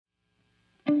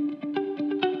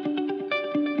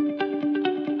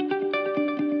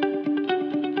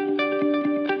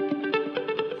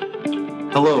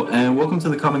Hello, and welcome to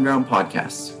the Common Ground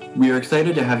podcast. We are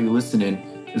excited to have you listen in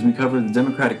as we cover the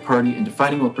Democratic Party and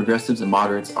defining what progressives and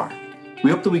moderates are.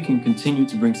 We hope that we can continue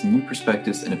to bring some new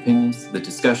perspectives and opinions to the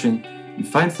discussion and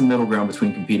find some middle ground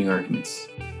between competing arguments.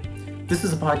 This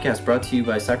is a podcast brought to you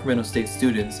by Sacramento State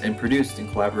students and produced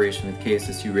in collaboration with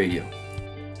KSSU Radio.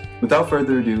 Without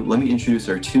further ado, let me introduce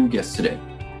our two guests today.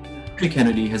 Audrey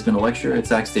Kennedy has been a lecturer at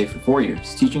Sac State for 4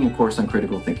 years, teaching a course on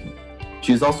critical thinking.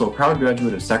 She is also a proud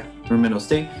graduate of Sacramento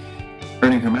State,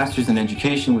 earning her master's in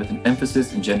education with an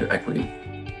emphasis in gender equity.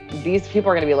 These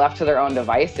people are going to be left to their own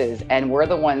devices, and we're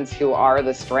the ones who are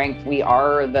the strength. We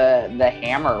are the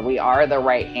hammer. We are the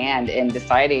right hand in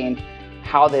deciding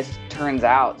how this turns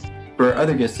out. For our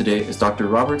other guest today is Dr.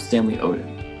 Robert Stanley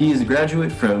Oden. He is a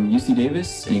graduate from UC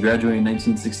Davis, and he graduated in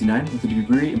 1969 with a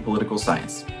degree in political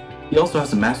science. He also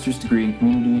has a master's degree in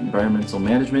community environmental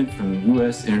management from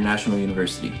U.S. International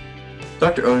University.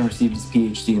 Dr. Oden received his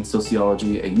PhD in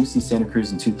sociology at UC Santa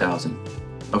Cruz in 2000.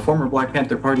 A former Black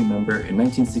Panther Party member in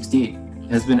 1968,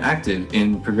 has been active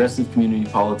in progressive community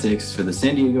politics for the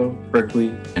San Diego,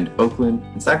 Berkeley, and Oakland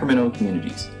and Sacramento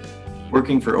communities,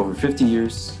 working for over 50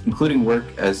 years, including work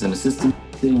as an assistant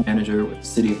city manager with the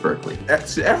city of Berkeley.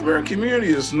 The African community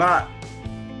is not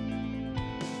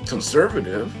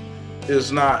conservative,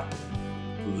 is not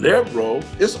liberal,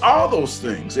 it's all those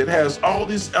things. It has all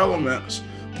these elements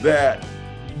that,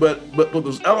 but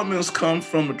those elements come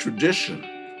from a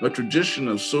tradition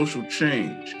of social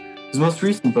change. His most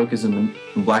recent book is From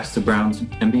Blacks to Browns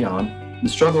and Beyond, The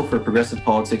Struggle for Progressive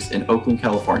Politics in Oakland,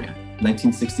 California,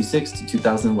 1966 to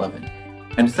 2011,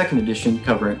 and a second edition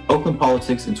covering Oakland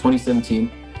politics in 2017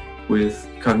 with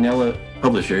Cognella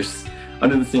Publishers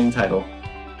under the same title.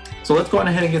 So let's go on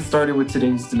ahead and get started with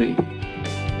today's debate.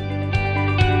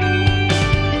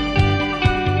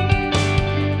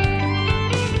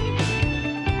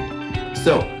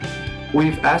 So,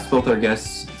 we've asked both our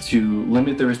guests to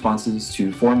limit their responses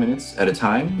to 4 minutes at a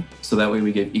time, so that way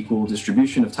we get equal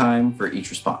distribution of time for each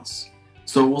response.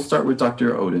 So we'll start with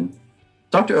Dr. Oden.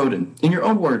 Dr. Oden, in your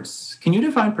own words, can you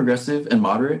define progressive and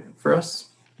moderate for us?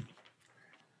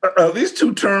 These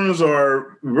two terms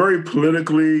are very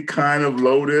politically kind of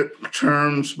loaded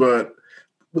terms, but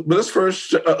let's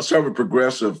first start with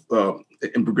progressive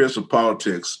in progressive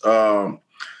politics.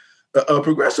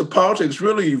 Progressive politics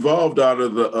really evolved out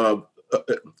of the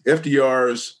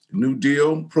FDR's New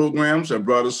Deal programs that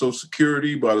brought us Social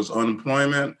Security, brought us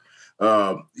unemployment.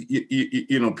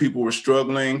 People were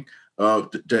struggling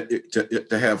to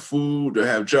have food, to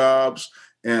have jobs.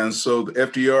 And so the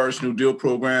FDR's New Deal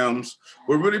programs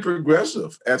were really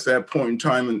progressive at that point in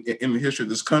time in the history of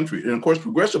this country. And of course,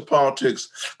 progressive politics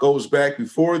goes back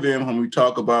before then when we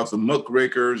talk about the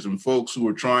muckrakers and folks who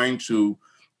were trying to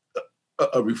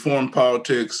reform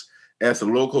politics at the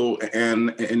local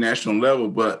and national level.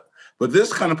 But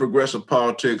this kind of progressive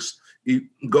politics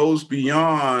goes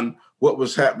beyond what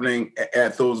was happening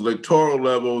at those electoral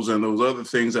levels and those other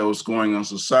things that was going on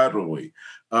societally.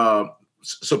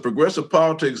 So progressive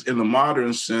politics in the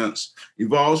modern sense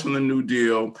evolves from the New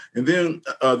Deal, and then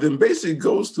basically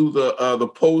goes through the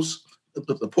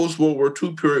post-World War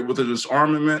II period with the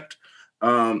disarmament,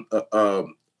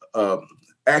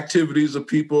 activities of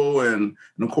people, and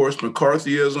of course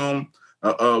McCarthyism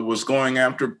was going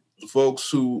after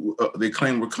folks who they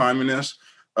claimed were communists.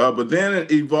 But then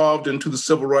it evolved into the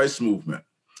civil rights movement.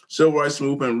 Civil rights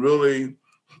movement really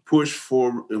pushed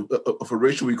for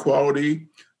racial equality,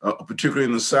 particularly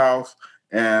in the South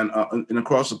and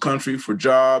across the country, for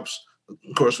jobs.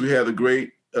 Of course, we had the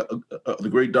great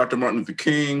Dr. Martin Luther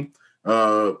King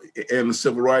and the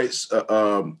civil rights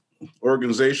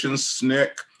organizations, SNCC,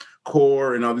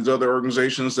 CORE, and all these other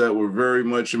organizations that were very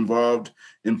much involved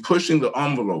in pushing the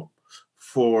envelope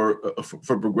for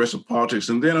progressive politics.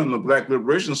 And then on the Black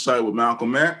liberation side with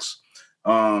Malcolm X,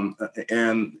 and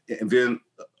then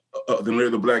later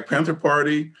the Black Panther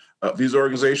Party, these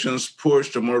organizations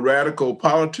pushed a more radical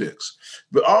politics.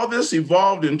 But all this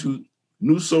evolved into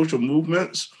new social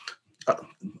movements out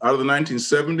of the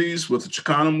 1970s with the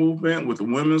Chicano movement, with the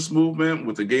women's movement,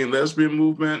 with the gay and lesbian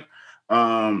movement.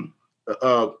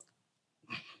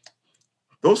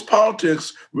 Those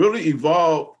politics really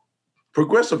evolved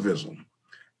progressivism.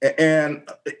 And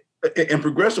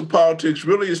progressive politics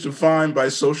really is defined by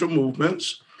social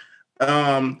movements.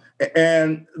 And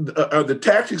the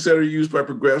tactics that are used by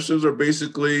progressives are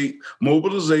basically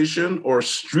mobilization or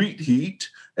street heat,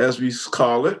 as we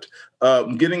call it,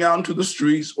 getting out into the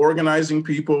streets, organizing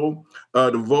people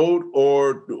to vote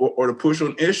or to push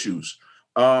on issues.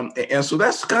 And so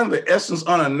that's kind of the essence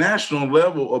on a national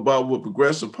level about what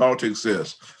progressive politics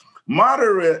is.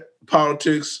 Moderate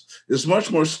politics is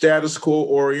much more status quo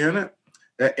oriented.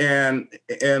 and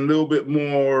a little bit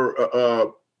more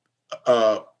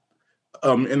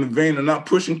in the vein of not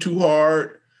pushing too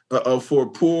hard for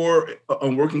poor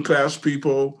working class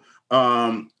people.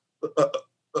 You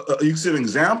see an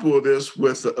example of this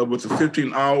with the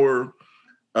 15-hour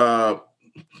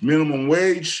minimum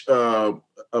wage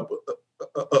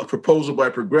proposal by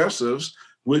progressives,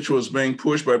 which was being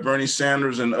pushed by Bernie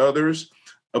Sanders and others.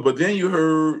 But then you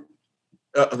heard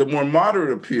the more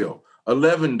moderate appeal,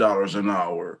 $11 an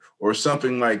hour or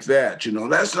something like that.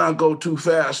 Let's not go too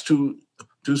fast, too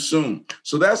soon.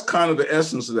 So that's kind of the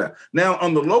essence of that. Now,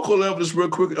 on the local level, just real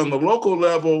quick, on the local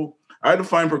level, I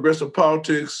define progressive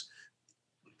politics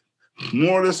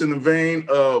more or less in the vein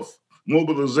of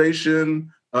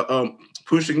mobilization,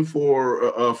 pushing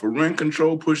for rent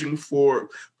control, pushing for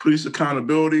police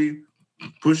accountability,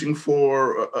 pushing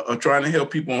for trying to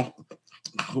help people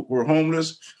who are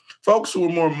homeless. Folks who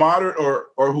are more moderate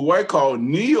or who I call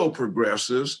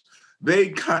neo-progressives,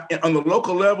 they on the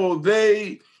local level,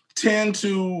 they tend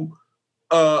to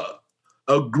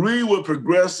agree with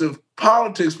progressive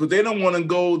politics, but they don't want to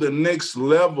go the next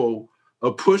level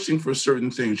of pushing for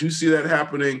certain things. You see that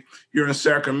happening here in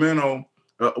Sacramento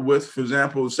with, for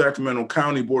example, the Sacramento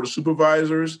County Board of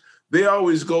Supervisors. They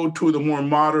always go to the more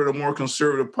moderate or more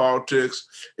conservative politics,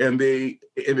 and they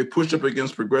push up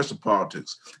against progressive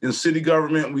politics. In city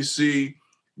government, we see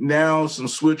now some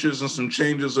switches and some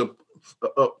changes of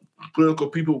political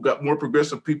people. We've got more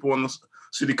progressive people on the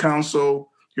city council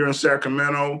here in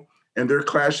Sacramento, and they're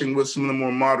clashing with some of the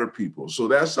more moderate people. So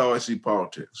that's how I see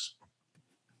politics.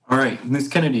 All right, Ms.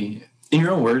 Kennedy, in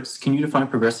your own words, can you define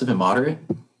progressive and moderate?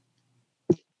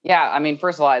 Yeah, I mean,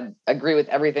 first of all, I agree with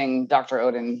everything Dr.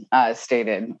 Oden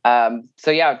stated.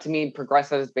 To me,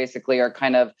 progressives basically are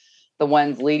kind of the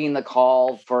ones leading the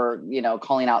call for,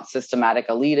 calling out systematic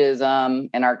elitism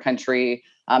in our country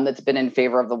that's been in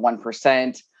favor of the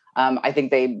 1%. I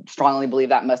think they strongly believe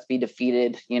that must be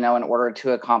defeated, in order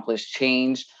to accomplish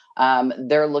change.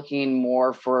 They're looking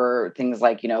more for things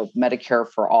like, Medicare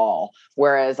for all,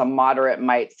 whereas a moderate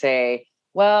might say,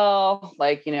 well,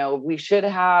 we should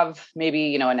have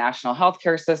maybe, a national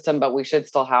healthcare system, but we should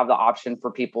still have the option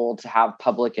for people to have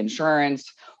public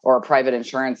insurance or private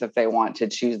insurance if they want to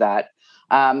choose that.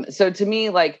 So to me,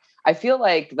 I feel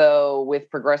like, though, with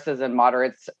progressives and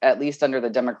moderates, at least under the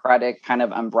Democratic kind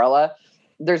of umbrella,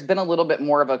 there's been a little bit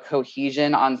more of a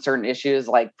cohesion on certain issues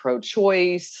like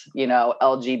pro-choice,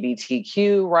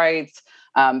 LGBTQ rights,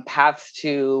 paths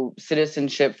to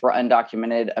citizenship for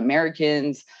undocumented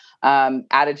Americans,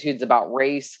 attitudes about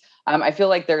race. I feel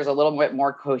like there's a little bit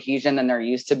more cohesion than there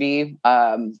used to be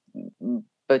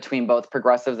between both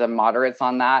progressives and moderates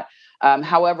on that.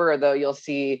 However, though, you'll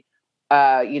see,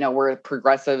 where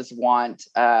progressives want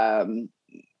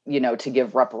to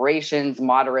give reparations.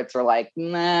 Moderates are like,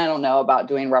 nah, I don't know about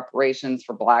doing reparations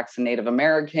for Blacks and Native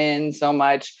Americans so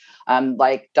much.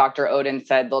 Like Dr. Oden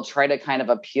said, they'll try to kind of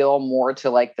appeal more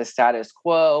to the status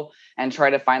quo and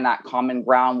try to find that common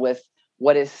ground with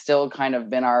what has still kind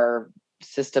of been our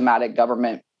systematic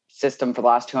government system for the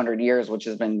last 200 years, which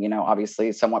has been,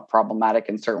 obviously somewhat problematic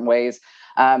in certain ways.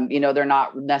 They're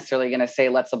not necessarily going to say,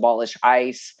 let's abolish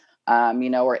ICE,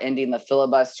 or ending the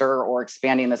filibuster or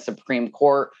expanding the Supreme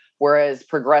Court. Whereas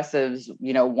progressives,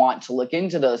 want to look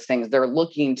into those things. They're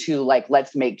looking to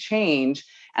let's make change.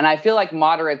 And I feel like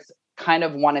moderates kind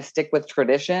of want to stick with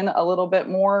tradition a little bit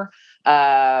more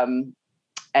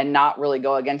and not really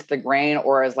go against the grain,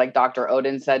 or as Dr.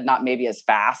 Oden said, not maybe as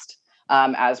fast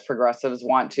as progressives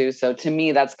want to. So to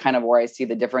me, that's kind of where I see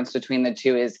the difference between the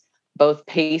two is both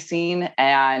pacing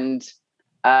and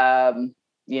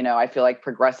I feel like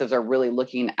progressives are really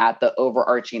looking at the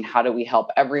overarching, how do we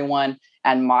help everyone?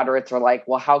 And moderates are like,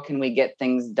 well, how can we get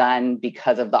things done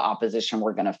because of the opposition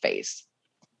we're going to face?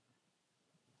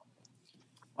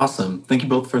 Awesome. Thank you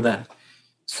both for that.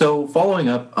 So following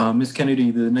up, Ms.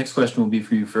 Kennedy, the next question will be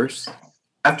for you first.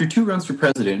 After 2 runs for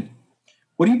president,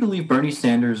 what do you believe Bernie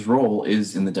Sanders' role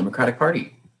is in the Democratic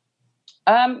Party?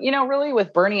 Really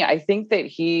with Bernie, I think that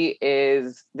he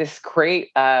is this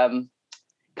great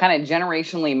kind of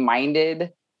generationally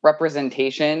minded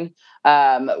representation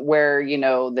where,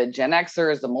 the Gen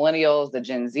Xers, the millennials, the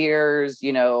Gen Zers,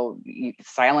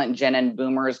 silent Gen and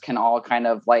boomers can all kind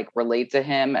of relate to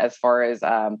him as far as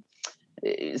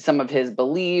some of his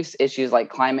beliefs, issues like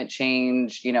climate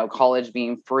change, college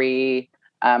being free,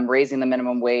 raising the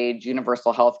minimum wage,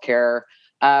 universal health care.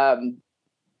 And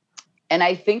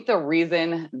I think the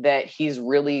reason that he's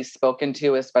really spoken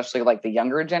to, especially the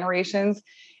younger generations,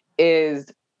 is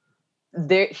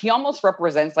he almost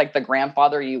represents the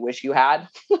grandfather you wish you had,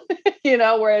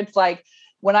 where it's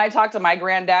when I talk to my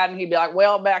granddad and he'd be like,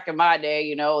 well, back in my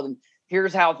day, and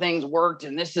here's how things worked,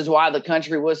 and this is why the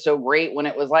country was so great when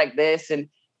it was like this. And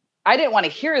I didn't want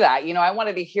to hear that. I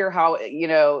wanted to hear how,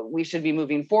 we should be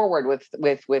moving forward with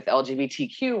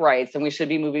LGBTQ rights, and we should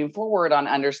be moving forward on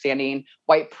understanding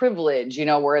white privilege,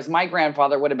 whereas my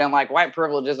grandfather would have been like, white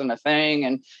privilege isn't a thing.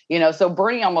 And, so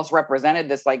Bernie almost represented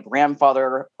this like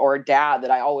grandfather or dad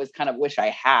that I always kind of wish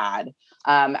I had,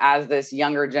 as this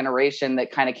younger generation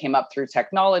that kind of came up through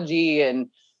technology and,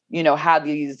 had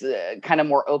these kind of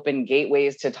more open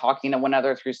gateways to talking to one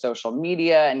another through social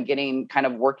media and getting kind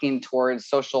of working towards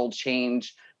social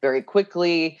change very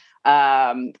quickly.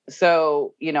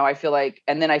 So, I feel like,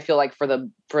 and then I feel like for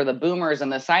the boomers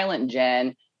and the silent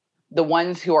gen, the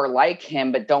ones who are like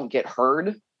him but don't get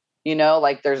heard,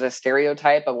 like there's a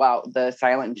stereotype about the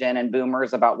silent gen and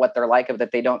boomers about what they're like, of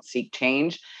that they don't seek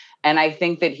change. And I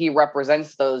think that he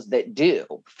represents those that do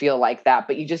feel like that,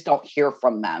 but you just don't hear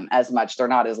from them as much. They're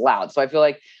not as loud. So I feel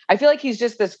like he's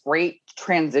just this great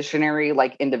transitionary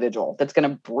like individual that's going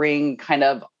to bring kind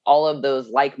of all of those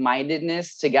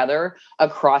like-mindedness together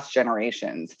across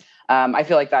generations. I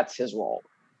feel like that's his role.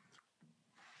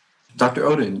 Dr.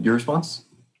 Oden, your response?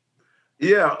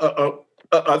 Yeah,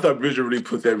 I thought Bridget really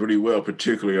put that really well,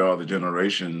 particularly all the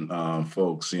generation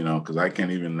folks, because I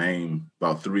can't even name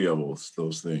about three of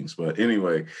those things. But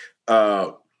anyway,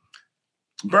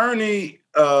 Bernie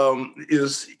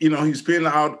is, he's been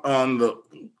out on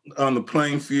the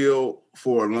playing field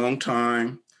for a long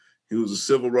time. He was a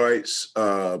civil rights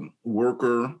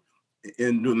worker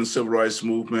during the civil rights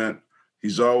movement.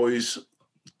 He's always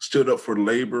stood up for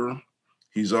labor.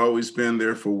 He's always been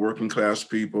there for working class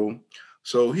people.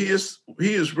 So he is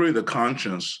really the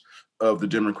conscience of the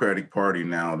Democratic Party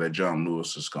now that John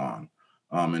Lewis is gone,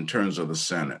 in terms of the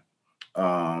Senate.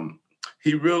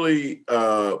 He really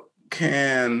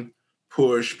can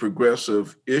push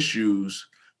progressive issues,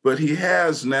 but he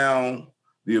has now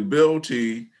the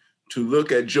ability to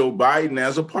look at Joe Biden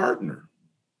as a partner.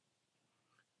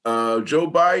 Joe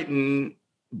Biden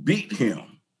beat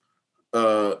him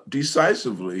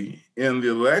decisively in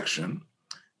the election.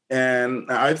 And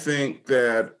I think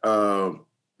that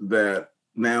that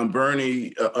now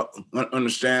Bernie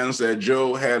understands that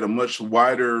Joe had a much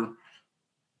wider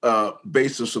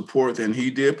base of support than he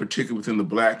did, particularly within the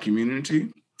Black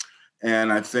community.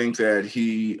 And I think that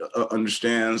he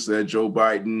understands that Joe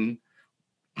Biden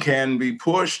can be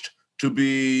pushed to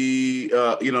be,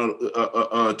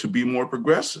 to be more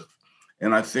progressive.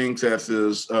 And I think that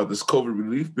this COVID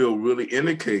relief bill really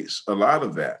indicates a lot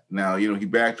of that. Now, he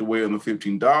backed away on the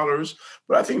 $15,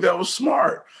 but I think that was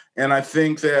smart. And I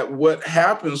think that what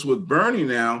happens with Bernie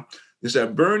now is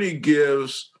that Bernie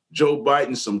gives Joe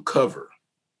Biden some cover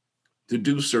to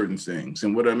do certain things.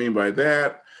 And what I mean by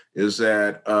that is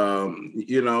that,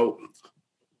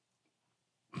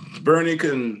 Bernie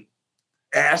can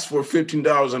ask for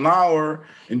 $15 an hour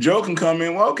and Joe can come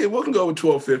in, well, okay, we can go with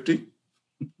 $12.50.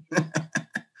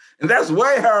 And that's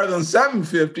way higher than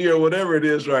 $7.50 or whatever it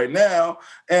is right now.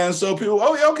 And so people,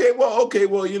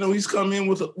 he's come in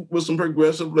with some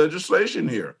progressive legislation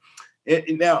here.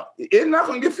 Now, it's not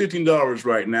going to get $15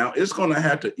 right now. It's going to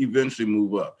have to eventually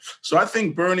move up. So I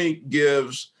think Bernie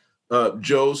gives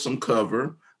Joe some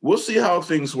cover. We'll see how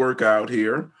things work out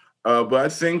here. But I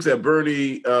think that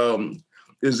Bernie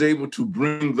is able to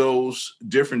bring those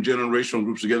different generational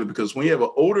groups together, because when you have an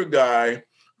older guy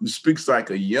who speaks like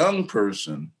a young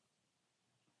person,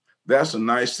 that's a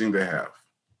nice thing to have.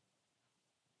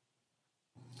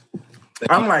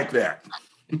 I'm like that.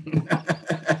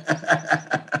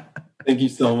 Thank you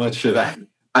so much for that.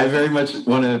 I very much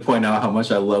wanted to point out how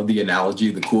much I love the analogy,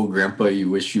 the cool grandpa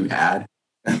you wish you had.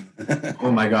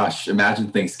 Oh my gosh,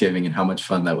 imagine Thanksgiving and how much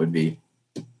fun that would be.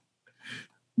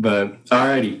 But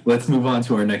alrighty, let's move on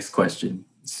to our next question.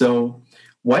 So,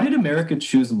 why did America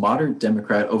choose a moderate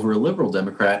Democrat over a liberal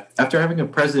Democrat after having a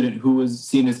president who was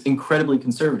seen as incredibly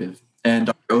conservative? And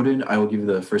Dr. Oden, I will give you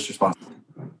the first response.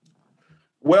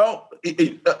 Well,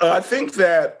 I think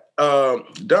that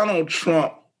Donald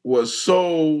Trump was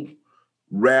so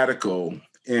radical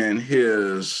in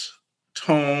his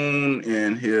tone,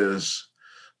 in his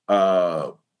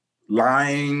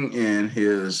lying, in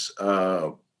his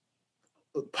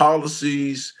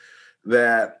policies,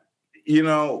 that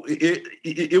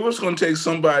it was going to take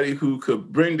somebody who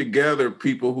could bring together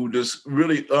people who just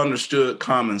really understood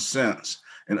common sense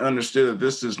and understood that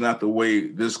this is not the way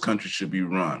this country should be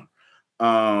run.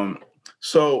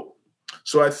 So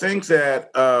I think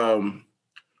that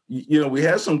we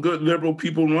had some good liberal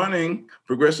people running,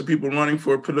 progressive people running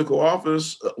for political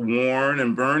office, Warren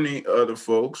and Bernie, other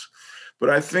folks, but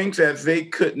I think that they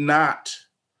could not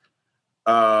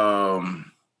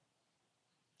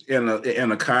in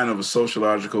a kind of a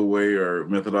sociological way or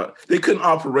methodology. They couldn't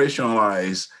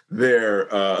operationalize their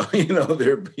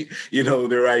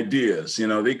their ideas.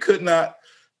 They could not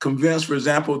convince, for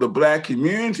example, the Black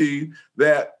community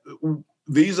that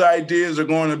these ideas are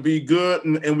going to be good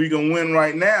and we can win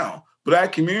right now.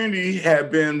 Black community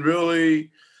have been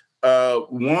really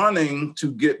wanting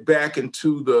to get back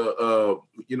into the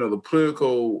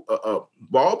political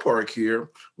ballpark here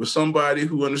with somebody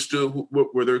who understood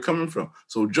where they're coming from.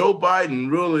 So Joe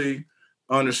Biden really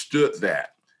understood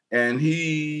that, and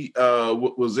he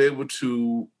was able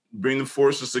to bring the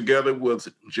forces together with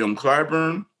Jim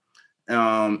Clyburn.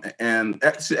 And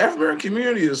the African American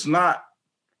community is not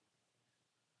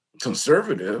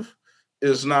conservative,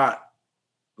 is not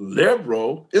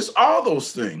liberal. It's all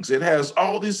those things. It has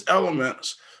all these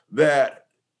elements but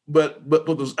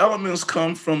those elements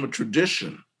come from a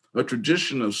tradition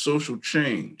of social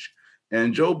change.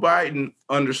 And Joe Biden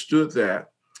understood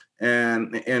that.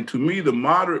 And to me, the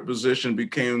moderate position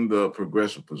became the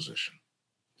progressive position.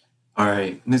 All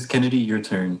right, Ms. Kennedy, your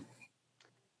turn.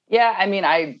 Yeah, I mean,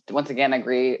 I once again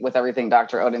agree with everything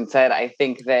Dr. Oden said. I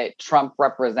think that Trump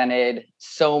represented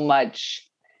so much.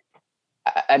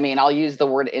 I mean, I'll use the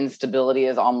word instability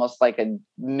as almost like a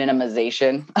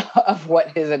minimization of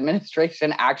what his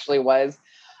administration actually was.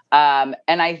 And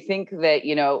I think that,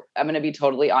 I'm going to be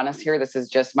totally honest here. This is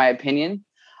just my opinion.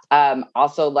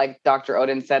 Also, like Dr.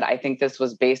 Oden said, I think this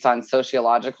was based on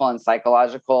sociological and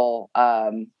psychological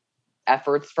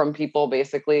efforts from people,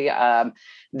 basically,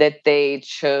 that they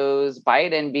chose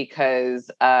Biden because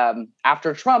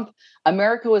after Trump,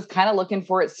 America was kind of looking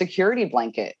for its security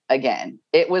blanket again.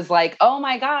 It was like, oh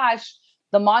my gosh,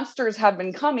 the monsters have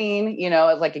been coming,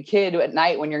 as like a kid at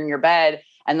night when you're in your bed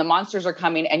and the monsters are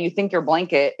coming and you think your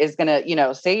blanket is going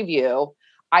to, save you.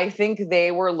 I think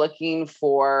they were looking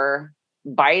for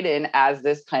Biden as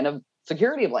this kind of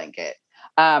security blanket.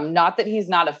 Not that he's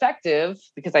not effective,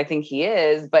 because I think he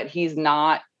is, but he's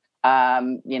not,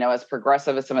 as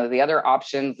progressive as some of the other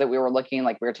options that we were looking,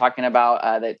 like we were talking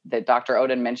about, that Dr.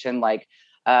 Oden mentioned, like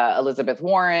Elizabeth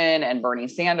Warren and Bernie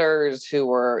Sanders, who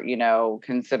were,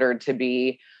 considered to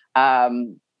be,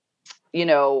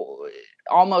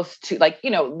 almost to like,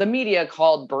 the media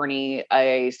called Bernie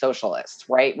a socialist,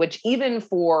 right? Which even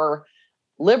for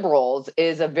liberals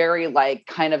is a very like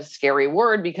kind of scary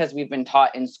word, because we've been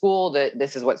taught in school that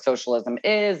this is what socialism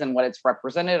is and what it's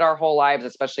represented our whole lives,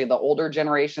 especially the older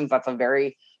generations. That's a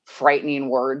very frightening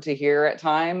word to hear at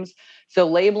times. So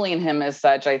labeling him as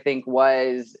such, I think,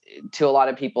 was to a lot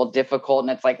of people difficult. And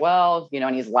it's like, well,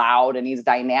 and he's loud and he's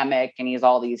dynamic and he's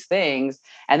all these things.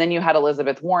 And then you had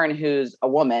Elizabeth Warren, who's a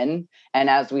woman. And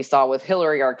as we saw with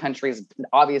Hillary, our country's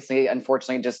obviously,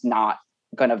 unfortunately, just not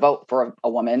going to vote for a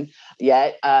woman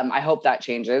yet. I hope that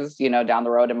changes, down the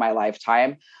road in my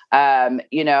lifetime. And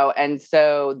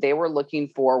so they were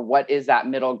looking for what is that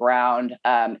middle ground.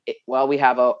 We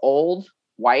have a old,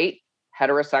 white,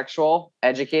 heterosexual,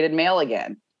 educated male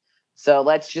again. So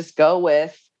let's just go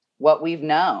with what we've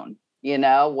known,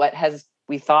 what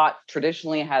we thought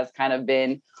traditionally has kind of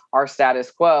been our status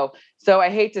quo. So I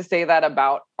hate to say that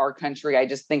about our country. I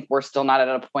just think we're still not at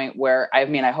a point where,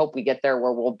 I hope we get there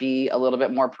where we'll be a little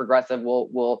bit more progressive.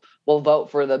 We'll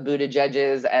vote for the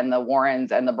Buttigieg's and the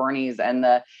Warrens and the Bernies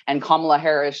and Kamala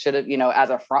Harris should have, as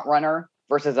a front runner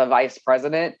versus a vice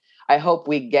president. I hope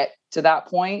we get to that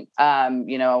point, down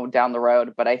the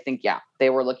road. But I think, they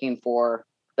were looking for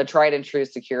the tried and true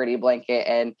security blanket.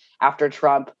 And after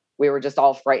Trump, we were just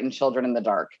all frightened children in the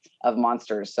dark of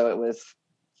monsters. So it was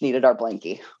needed our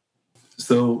blankie.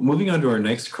 So moving on to our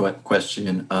next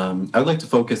question, I would like to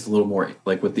focus a little more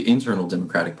like with the internal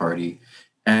Democratic Party.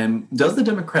 And does the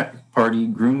Democratic Party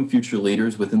groom future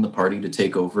leaders within the party to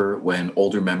take over when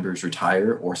older members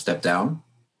retire or step down?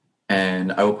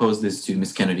 And I will pose this to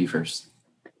Ms. Kennedy first.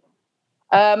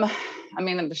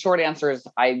 The short answer is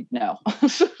I know.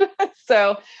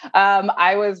 So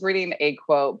I was reading a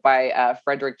quote by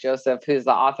Frederick Joseph, who's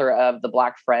the author of The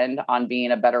Black Friend on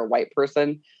Being a Better White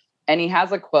Person. And he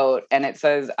has a quote, and it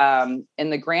says, in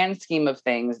the grand scheme of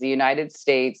things, the United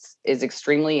States is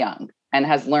extremely young and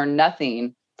has learned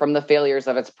nothing from the failures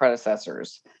of its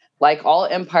predecessors. Like all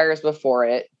empires before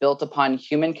it, built upon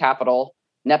human capital,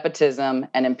 nepotism,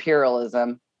 and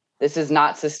imperialism, this is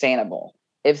not sustainable.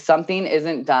 If something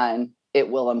isn't done, it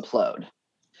will implode.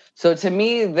 So to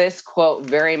me, this quote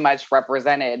very much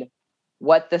represented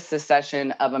what the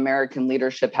secession of American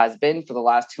leadership has been for the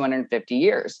last 250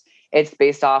 years. It's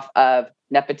based off of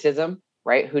nepotism,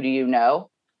 right? Who do you know?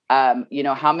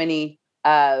 How many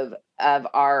of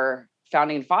our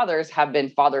founding fathers have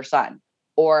been father-son,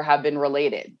 or have been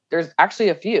related. There's actually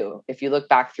a few. If you look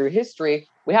back through history,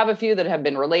 we have a few that have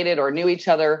been related or knew each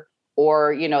other,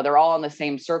 or, they're all in the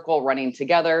same circle running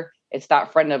together. It's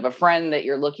that friend of a friend that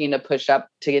you're looking to push up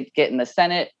to get in the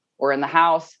Senate or in the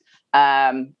House.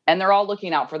 And they're all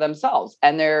looking out for themselves,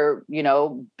 and they're,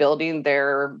 building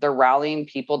they're rallying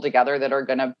people together that are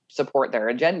going to support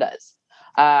their agendas.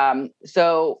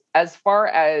 So as far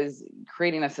as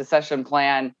creating a secession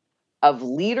plan of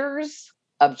leaders,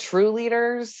 of true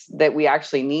leaders that we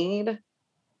actually need,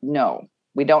 no,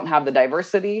 we don't have the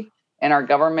diversity in our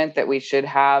government that we should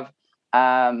have.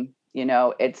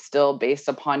 It's still based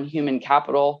upon human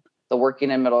capital. The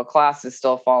working and middle class is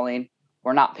still falling.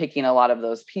 We're not picking a lot of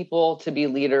those people to be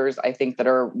leaders, I think, that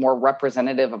are more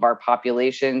representative of our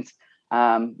populations.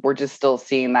 We're just still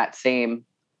seeing that same,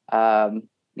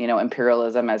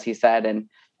 imperialism, as he said, and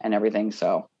everything.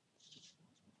 So.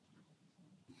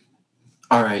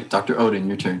 All right, Dr. Oden,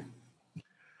 your turn.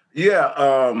 Yeah,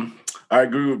 I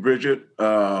agree with Bridget.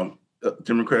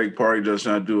 Democratic Party does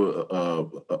not do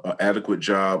an adequate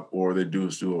job, or they do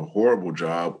a horrible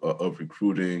job of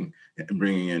recruiting and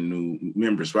bringing in new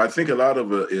members. But I think a lot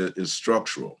of it is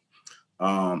structural.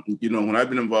 When I've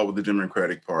been involved with the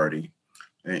Democratic Party,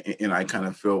 and I kind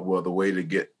of felt, well, the way to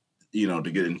get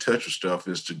in touch with stuff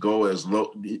is to go to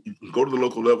the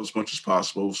local level as much as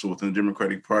possible. So within the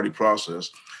Democratic Party process,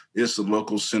 it's the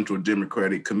local Central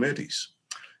Democratic Committees.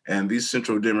 And these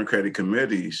Central Democratic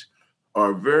Committees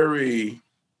are very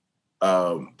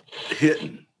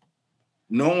hidden.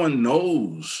 No one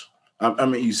knows. I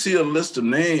mean, you see a list of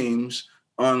names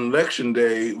on election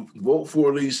day, vote for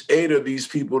at least 8 of these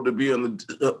people to be on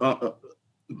the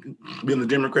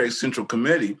Democratic Central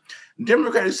Committee.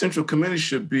 Democratic Central Committee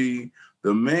should be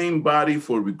the main body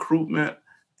for recruitment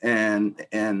and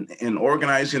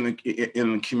organizing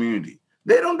in the community.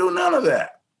 They don't do none of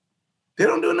that.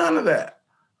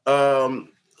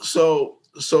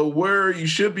 So where you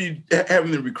should be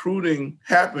having the recruiting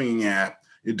happening at,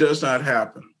 it does not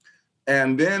happen.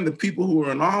 And then the people who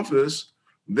are in office,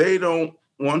 they don't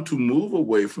want to move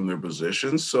away from their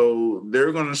positions, so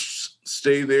they're going to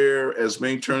stay there as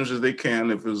many terms as they can.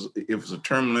 If it's a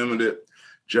term limited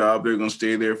job, they're going to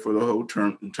stay there for the whole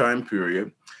time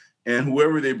period. And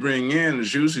whoever they bring in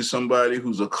is usually somebody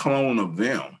who's a clone of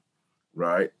them,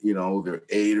 right? They're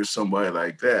aide or somebody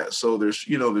like that. So there's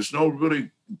no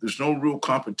real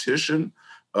competition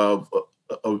of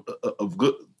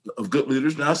good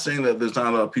leaders. Not saying that there's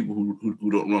not a lot of people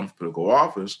who don't run for political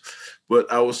office,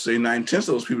 but I would say 9/10 of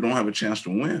those people don't have a chance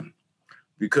to win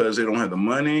because they don't have the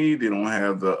money, they don't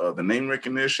have the name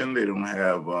recognition, they don't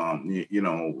have they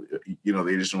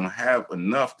just don't have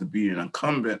enough to be an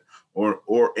incumbent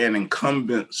or an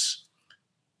incumbent's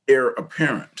heir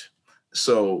apparent.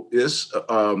 So it's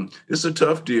a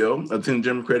tough deal. I think the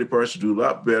Democratic Party should do a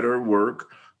lot better work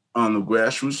on the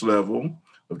grassroots level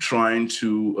of trying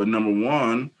to, number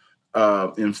one,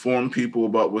 inform people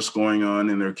about what's going on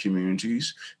in their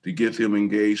communities, to get them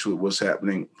engaged with what's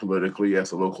happening politically at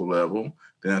the local level,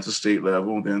 then at the state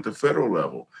level, then at the federal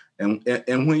level. And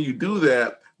when you do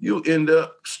that, you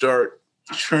start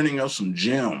churning out some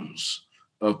gems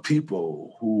of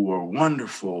people who are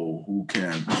wonderful, who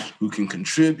can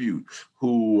contribute,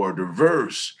 who are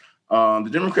diverse. The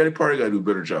Democratic Party got to do a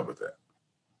better job with that.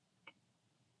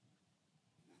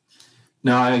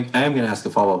 Now, I am going to ask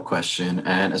a follow-up question,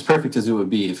 and as perfect as it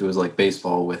would be if it was like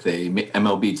baseball with a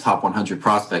MLB top 100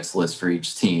 prospects list for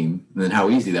each team, then how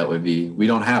easy that would be. We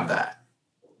don't have that.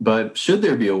 But should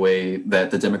there be a way that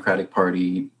the Democratic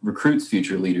Party recruits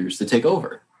future leaders to take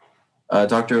over?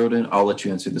 Dr. Oden, I'll let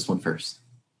you answer this one first.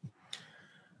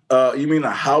 You mean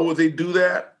how would they do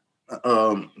that?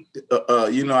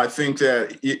 I think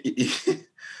that,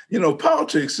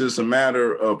 politics is a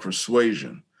matter of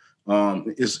persuasion.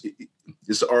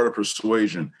 It's the art of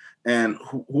persuasion. And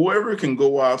whoever can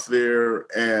go out there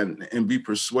and be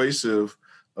persuasive,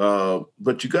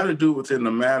 but you got to do it within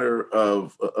the matter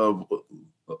of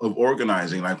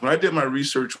organizing. Like when I did my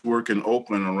research work in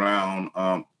Oakland around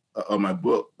my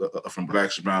book, From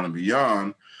Blacks to Brown and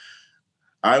Beyond,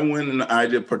 I went and I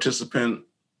did participant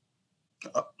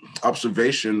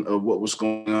observation of what was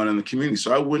going on in the community.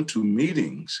 So I went to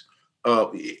meetings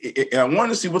and I wanted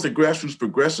to see what the grassroots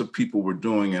progressive people were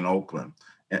doing in Oakland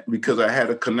because I had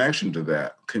a connection to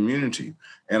that community.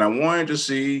 And I wanted to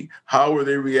see how were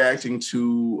they reacting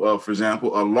to, for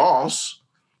example, a loss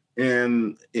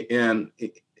in the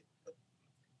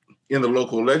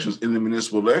local elections, in the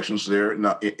municipal elections there.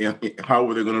 Now, how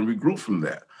were they going to regroup from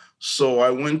that? So I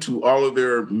went to all of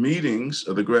their meetings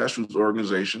of the grassroots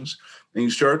organizations, and you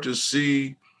start to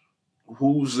see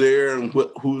who's there and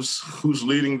who's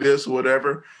leading this or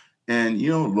whatever. And,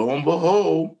 lo and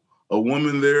behold, a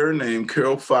woman there named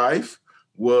Carol Fife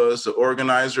was the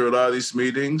organizer of a lot of these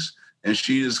meetings. And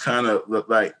she just kind of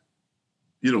like,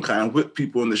 kind of whipped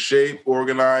people into shape,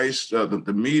 organized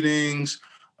the meetings.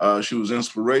 She was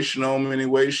inspirational in many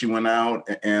ways. She went out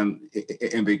and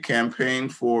they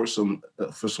campaigned for some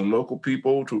local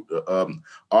people to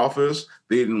office.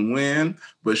 They didn't win,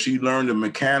 but she learned the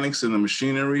mechanics and the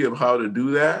machinery of how to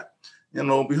do that. And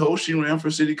lo and behold, she ran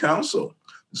for city council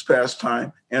this past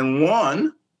time and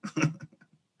won.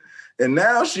 And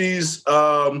now she's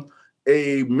a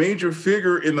major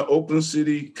figure in the Oakland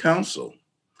City Council.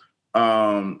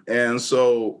 And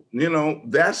so,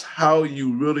 that's how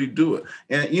you really do it.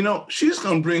 And, she's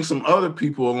going to bring some other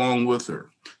people along with her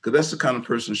because that's the kind of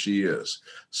person she is.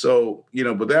 So,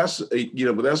 but that's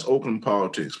Oakland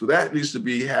politics. But that needs to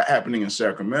be happening in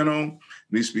Sacramento,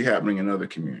 needs to be happening in other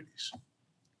communities.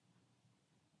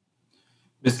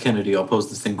 Ms. Kennedy, I'll pose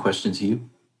the same question to you.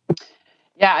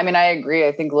 Yeah, I mean, I agree.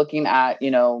 I think looking at,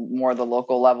 more the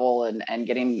local level and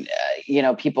getting,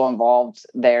 people involved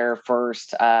there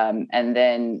first, and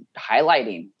then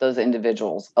highlighting those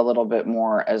individuals a little bit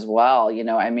more as well.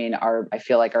 I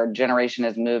feel like our generation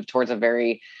has moved towards a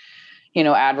very,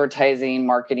 advertising,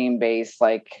 marketing based,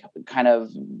 like kind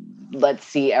of let's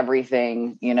see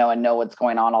everything, and know what's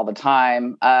going on all the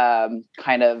time,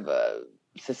 kind of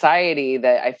society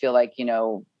that I feel like,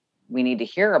 we need to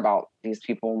hear about these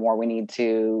people more. We need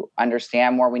to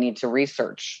understand more. We need to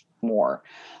research more.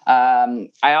 I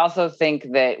also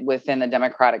think that within the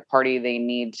Democratic Party, they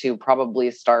need to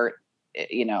probably start,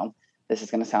 this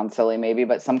is going to sound silly maybe,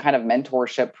 but some kind of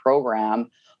mentorship program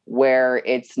where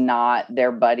it's not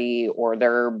their buddy or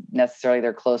necessarily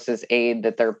their closest aide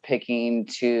that they're picking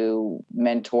to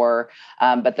mentor,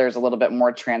 but there's a little bit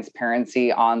more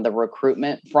transparency on the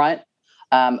recruitment front.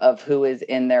 Of who is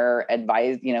in their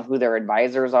who their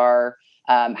advisors are,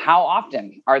 how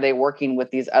often are they working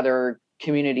with these other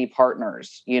community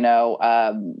partners,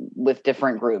 with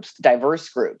different groups, diverse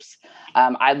groups.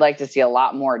 I'd like to see a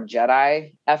lot more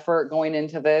JEDI effort going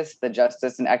into this, the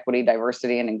justice and equity,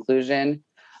 diversity and inclusion.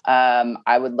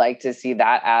 I would like to see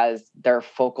that as their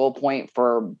focal point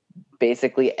for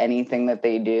basically anything that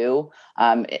they do.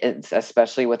 It's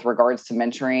especially with regards to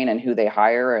mentoring and who they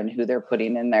hire and who they're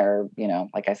putting in their,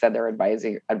 like I said, their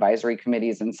advisory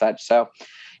committees and such. So,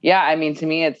 yeah, I mean, to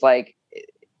me, it's like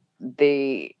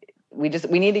we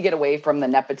need to get away from the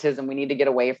nepotism. We need to get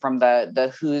away from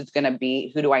the who's going to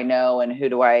be, who do I know and who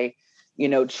do I,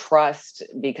 trust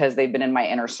because they've been in my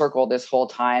inner circle this whole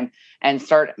time, and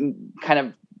start kind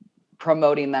of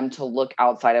promoting them to look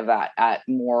outside of that at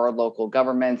more local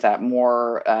governments, at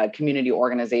more community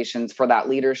organizations for that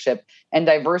leadership and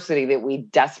diversity that we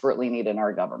desperately need in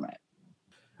our government.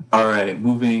 All right,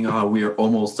 moving on. We are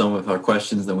almost done with our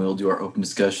questions. Then we will do our open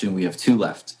discussion. We have 2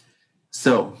 left.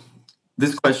 So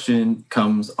this question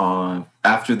comes on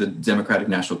after the Democratic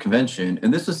National Convention.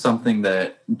 And this was something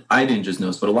that I didn't just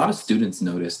notice, but a lot of students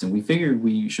noticed. And we figured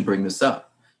we should bring this up.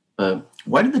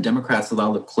 Why did the Democrats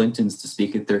allow the Clintons to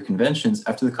speak at their conventions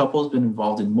after the couple has been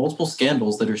involved in multiple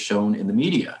scandals that are shown in the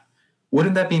media?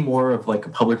 Wouldn't that be more of like a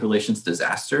public relations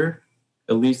disaster?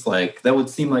 At least like that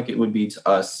would seem like it would be to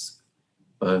us.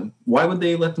 Why would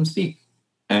they let them speak?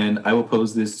 And I will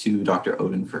pose this to Dr.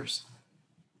 Oden first.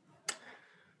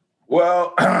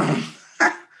 Well,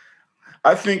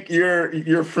 I think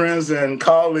your friends and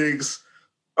colleagues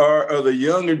are of the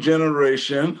younger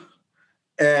generation.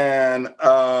 And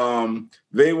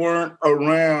they weren't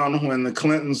around when the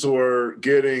Clintons were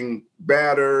getting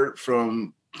battered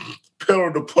from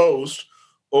pillar to post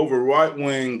over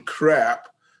right-wing crap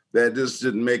that just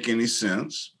didn't make any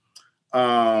sense.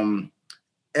 And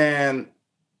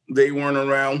they weren't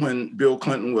around when Bill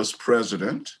Clinton was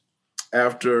president.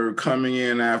 After coming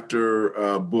in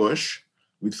after Bush,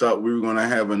 we thought we were going to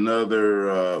have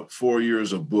another 4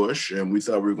 years of Bush, and we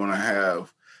thought we were going to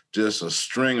have just a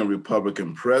string of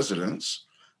Republican presidents.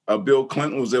 Bill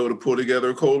Clinton was able to pull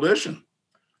together a coalition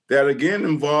that again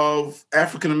involved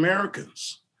African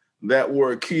Americans that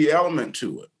were a key element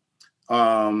to it.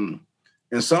 And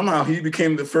somehow he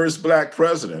became the first Black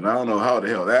president. I don't know how the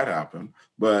hell that happened,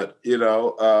 but he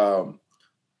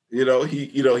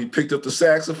picked up the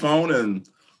saxophone and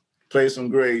played some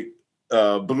great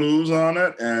blues on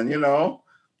it, and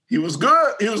he was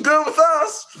good. He was good with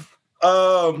us.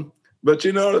 But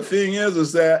the thing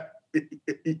is that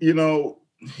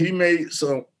he made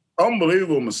some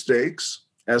unbelievable mistakes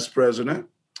as president.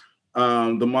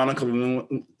 The Monica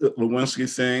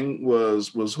Lewinsky thing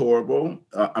was horrible.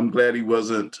 I'm glad he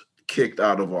wasn't kicked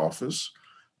out of office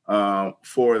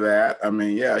for that. I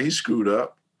mean, yeah, he screwed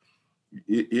up.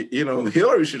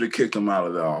 Hillary should have kicked him out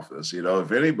of the office.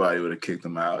 If anybody would have kicked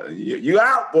him out, you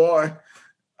out, boy.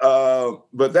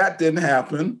 But that didn't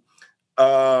happen.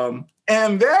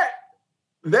 And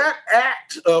that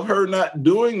act of her not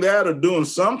doing that or doing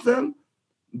something,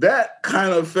 that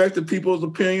kind of affected people's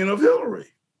opinion of Hillary.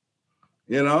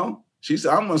 She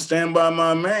said, "I'm going to stand by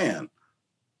my man."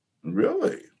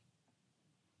 Really?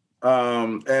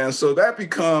 And so that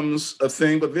becomes a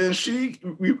thing. But then she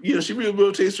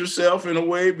rehabilitates herself in a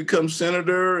way, becomes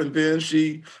senator, and then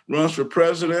she runs for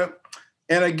president.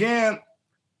 And again,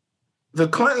 the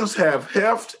Clintons have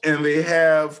heft, and they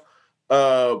have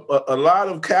a lot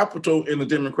of capital in the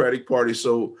Democratic Party.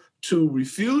 So to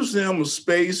refuse them a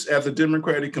space at the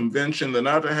Democratic Convention, and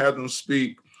not to have them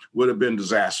speak, would have been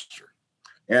disaster.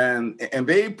 And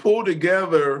they pulled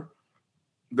together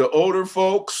the older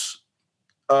folks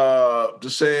to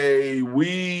say,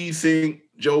 we think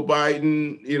Joe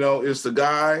Biden, is the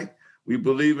guy. We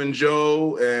believe in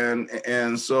Joe,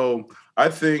 and so I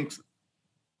think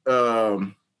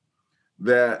that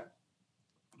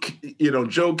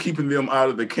Joe keeping them out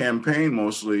of the campaign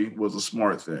mostly was a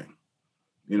smart thing,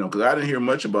 because I didn't hear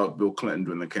much about Bill Clinton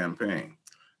during the campaign.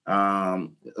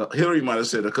 Hillary might have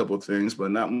said a couple of things,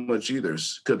 but not much either,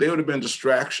 because they would have been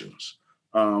distractions.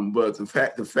 But the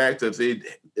fact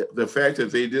that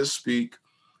they did speak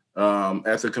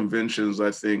at the conventions,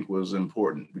 I think, was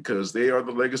important, because they are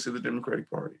the legacy of the Democratic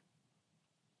Party.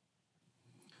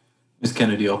 Ms.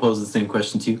 Kennedy, I'll pose the same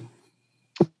question to you.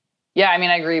 Yeah,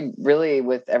 I really really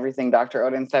with everything Dr.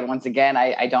 Oden said. Once again,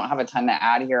 I don't have a ton to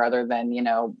add here other than,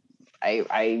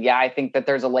 I think that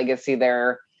there's a legacy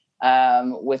there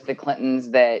with the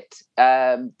Clintons that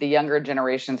the younger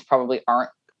generations probably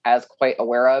aren't as quite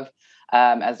aware of.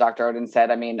 As Dr. Oden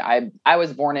said, I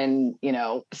was born in,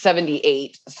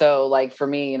 78. So like for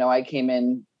me, I came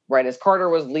in right as Carter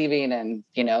was leaving and,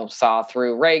 saw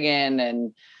through Reagan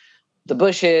and the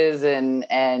Bushes and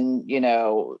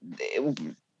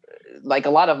like a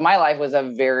lot of my life was a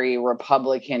very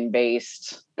Republican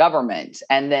based government.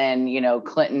 And then,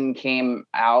 Clinton came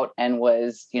out and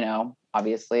was,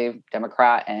 obviously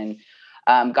Democrat and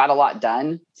got a lot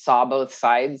done, saw both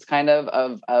sides kind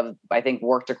of, I think,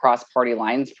 worked across party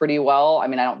lines pretty well. I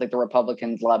don't think the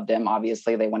Republicans loved him.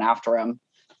 Obviously, they went after him,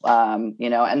 and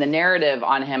the narrative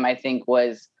on him, I think,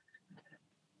 was,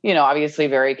 obviously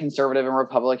very conservative and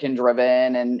Republican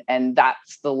driven. And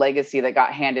that's the legacy that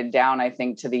got handed down, I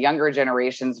think, to the younger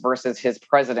generations versus his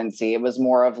presidency. It was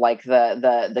more of like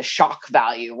the shock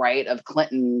value, right, of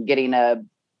Clinton getting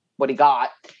what he got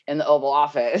in the Oval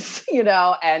Office,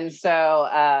 and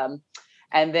so,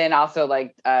 and then also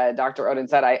like Dr. Oden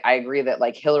said, I agree that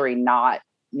like Hillary not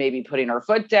maybe putting her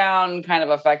foot down kind of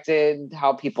affected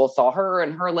how people saw her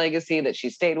and her legacy, that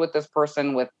she stayed with this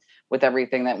person with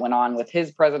everything that went on with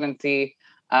his presidency,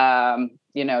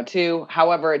 too.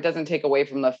 However, it doesn't take away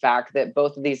from the fact that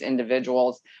both of these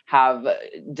individuals have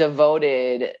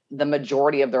devoted the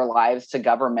majority of their lives to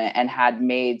government and had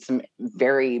made some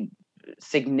very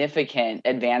significant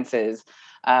advances,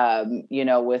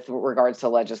 with regards to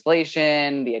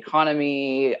legislation, the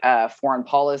economy, foreign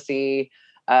policy.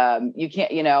 You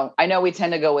can't, I know we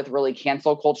tend to go with really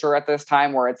cancel culture at this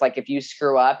time where it's like, if you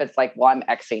screw up, it's like, well, I'm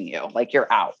Xing you, like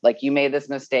you're out, like you made this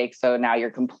mistake. So now you're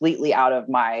completely out of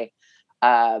my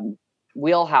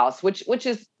wheelhouse, which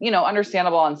is,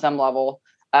 understandable on some level.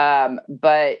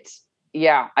 But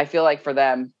yeah, I feel like for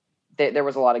them, there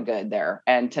was a lot of good there,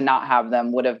 and to not have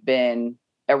them would have been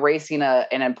erasing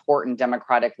an important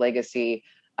Democratic legacy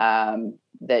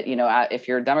that, if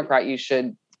you're a Democrat, you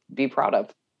should be proud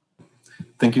of.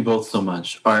 Thank you both so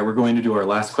much. All right, we're going to do our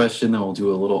last question, then we'll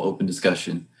do a little open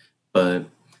discussion. But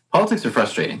politics are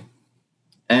frustrating.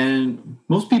 And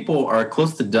most people are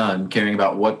close to done caring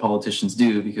about what politicians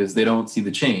do because they don't see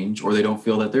the change or they don't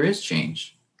feel that there is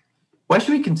change. Why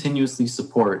should we continuously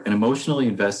support and emotionally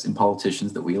invest in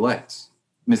politicians that we elect?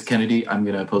 Ms. Kennedy, I'm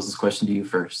going to pose this question to you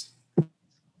first.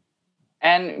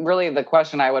 And really the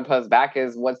question I would pose back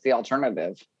is, what's the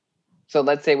alternative? So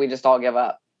let's say we just all give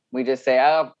up. We just say,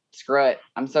 oh, screw it.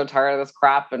 I'm so tired of this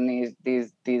crap and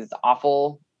these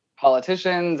awful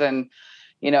politicians and,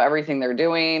 everything they're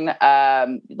doing.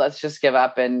 Let's just give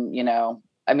up. And,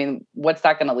 what's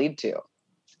that going to lead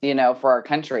to, for our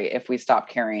country if we stop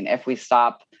caring, if we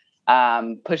stop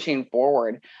pushing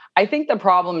forward? I think the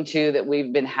problem too that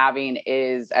we've been having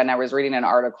is, and I was reading an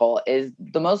article, is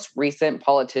the most recent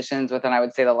politicians within, I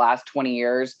would say, the last 20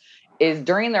 years, is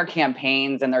during their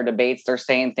campaigns and their debates, they're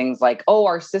saying things like, oh,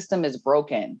 our system is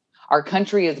broken. Our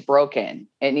country is broken.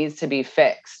 It needs to be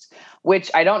fixed, which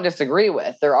I don't disagree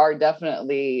with. There are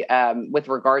definitely, with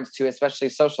regards to especially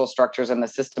social structures and the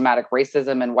systematic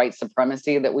racism and white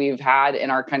supremacy that we've had in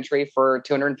our country for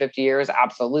 250 years.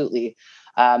 Absolutely.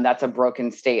 That's a broken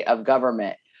state of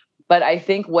government. But I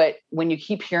think when you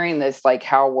keep hearing this, like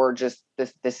how we're just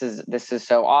this is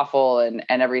so awful and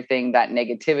everything, that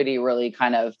negativity really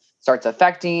kind of starts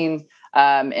affecting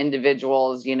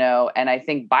individuals, and I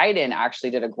think Biden actually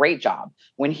did a great job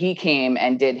when he came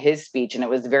and did his speech. And it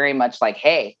was very much like,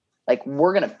 hey, like,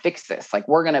 we're going to fix this. Like,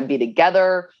 we're going to be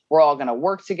together. We're all going to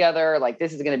work together. Like,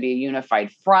 this is going to be a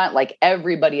unified front. Like,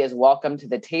 everybody is welcome to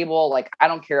the table. Like, I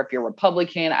don't care if you're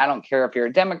Republican. I don't care if you're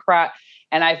a Democrat.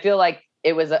 And I feel like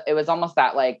it was almost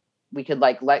that, like, we could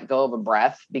like let go of a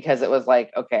breath, because it was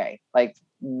like, okay, like,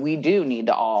 we do need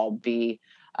to all be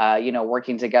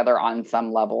working together on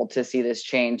some level to see this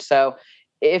change. So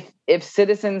if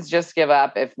citizens just give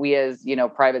up, if we as,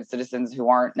 private citizens who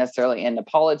aren't necessarily into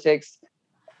politics,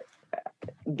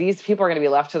 these people are going to be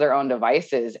left to their own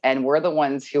devices, and we're the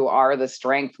ones who are the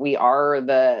strength. We are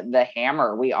the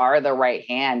hammer. We are the right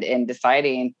hand in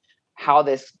deciding how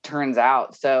this turns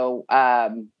out. So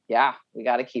we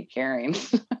got to keep caring.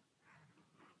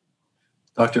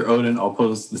 Dr. Oden, I'll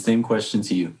pose the same question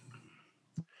to you.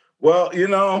 Well,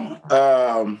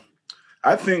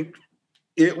 I think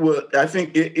it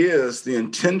is the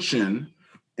intention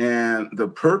and the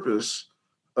purpose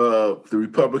of the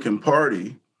Republican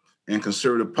Party and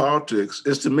conservative politics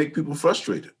is to make people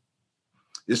frustrated,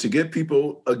 is to get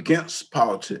people against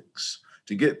politics,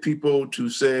 to get people to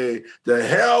say, the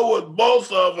hell with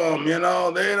both of them, they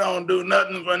don't do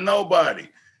nothing for nobody.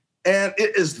 And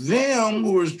it is them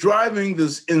who is driving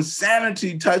this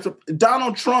insanity type of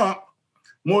Donald Trump,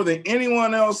 more than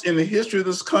anyone else in the history of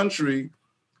this country,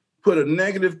 put a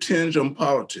negative tinge on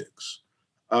politics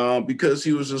because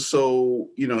he was just so,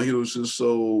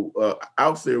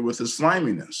 out there with his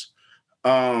sliminess.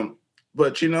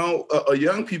 But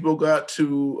young people got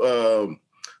to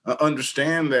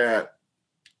understand that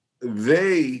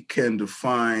they can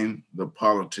define the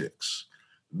politics.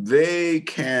 They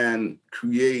can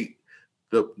create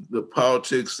the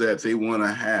politics that they want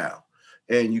to have.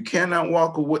 And you cannot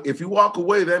walk away. If you walk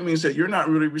away, that means that you're not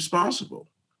really responsible.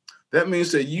 That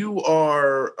means that you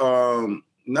are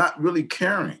not really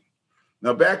caring.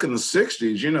 Now, back in the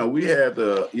 60s, we had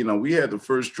the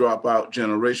first dropout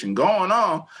generation going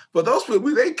on, but those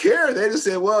people, they cared. They just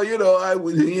said, well,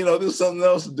 there's something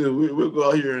else to do. We'll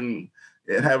go out here and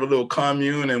have a little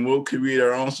commune and we'll create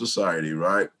our own society,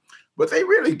 right? But they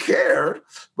really cared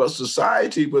about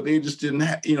society, but they just didn't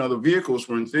have, the vehicles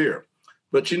weren't there.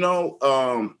 But,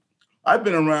 I've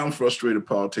been around frustrated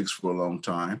politics for a long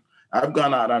time. I've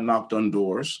gone out, I've knocked on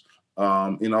doors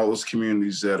in all those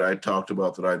communities that I talked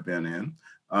about that I've been in,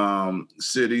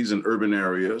 cities and urban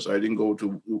areas. I didn't go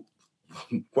to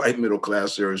white middle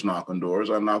class areas knock on doors.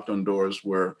 I knocked on doors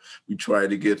where we try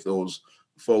to get those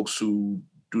folks who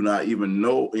do not even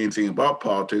know anything about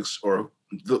politics, or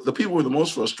the people who are the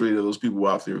most frustrated are those people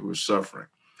out there who are suffering.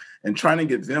 And trying to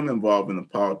get them involved in the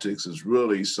politics is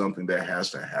really something that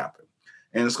has to happen.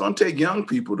 And it's going to take young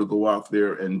people to go out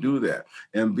there and do that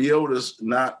and be able to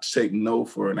not take no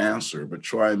for an answer, but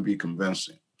try and be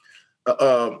convincing.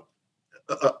 When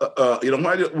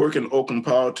I did work in Oakland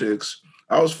politics,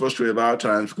 I was frustrated a lot of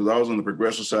times because I was on the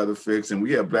progressive side of the fix, and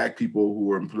we had Black people who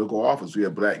were in political office. We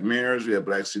had Black mayors, we had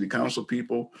Black city council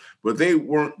people, but they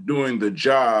weren't doing the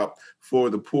job for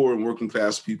the poor and working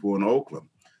class people in Oakland.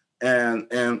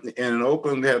 And in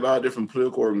Oakland, they had a lot of different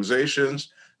political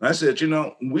organizations. And I said,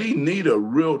 we need a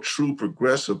real, true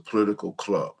progressive political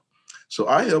club. So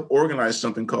I helped organize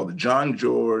something called the John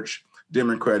George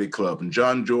Democratic Club. And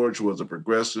John George was a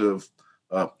progressive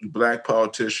Black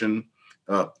politician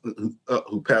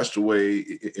who passed away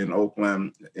in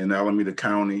Oakland, in Alameda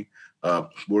County,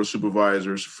 Board of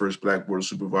Supervisors, first Black Board of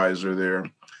Supervisor there.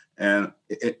 And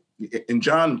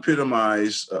John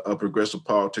epitomized a progressive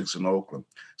politics in Oakland.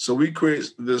 So we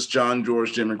created this John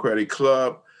George Democratic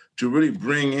Club to really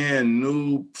bring in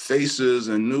new faces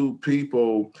and new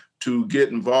people to get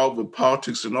involved with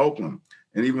politics in Oakland.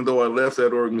 And even though I left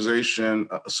that organization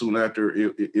soon after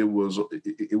it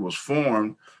was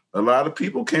formed, a lot of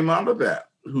people came out of that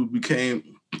who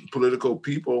became political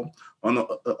people on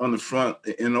the front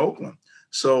in Oakland.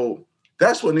 So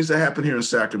that's what needs to happen here in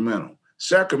Sacramento.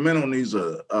 Sacramento needs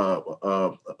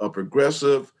a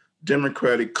progressive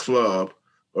Democratic club,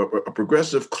 or a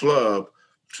progressive club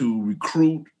to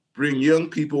recruit, bring young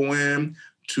people in,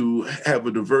 to have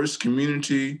a diverse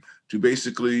community, to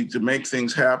basically to make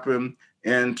things happen,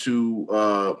 and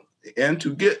to and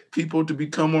to get people to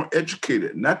become more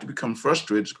educated, not to become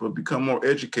frustrated, but become more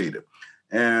educated.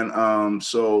 And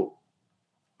so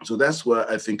that's what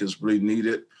I think is really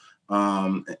needed.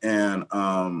 I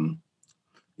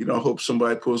hope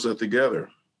somebody pulls that together.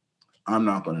 I'm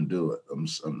not going to do it.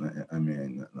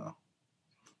 No,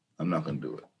 I'm not going to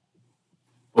do it.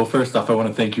 Well, first off, I want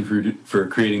to thank you for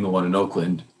creating the one in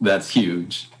Oakland. That's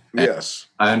huge. Yes.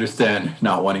 And I understand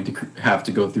not wanting to have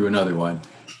to go through another one.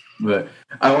 But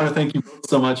I want to thank you both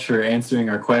so much for answering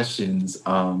our questions.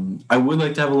 I would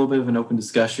like to have a little bit of an open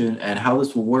discussion, and how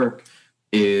this will work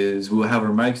is we'll have our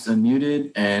mics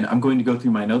unmuted, and I'm going to go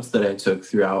through my notes that I took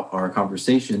throughout our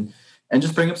conversation and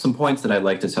just bring up some points that I'd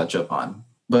like to touch up on.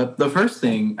 But the first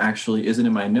thing actually isn't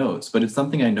in my notes, but it's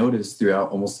something I noticed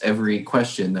throughout almost every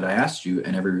question that I asked you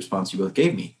and every response you both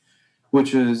gave me,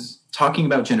 which is talking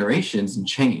about generations and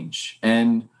change.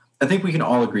 And I think we can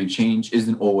all agree change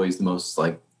isn't always the most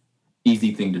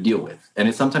easy thing to deal with. And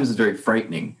it sometimes is very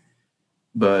frightening.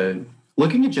 But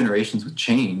looking at generations with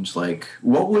change,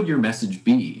 what would your message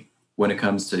be when it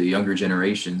comes to younger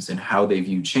generations and how they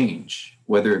view change,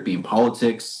 whether it be in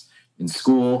politics, in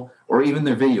school, or even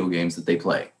their video games that they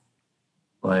play?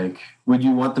 Would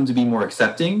you want them to be more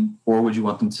accepting, or would you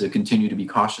want them to continue to be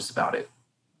cautious about it?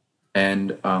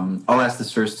 And I'll ask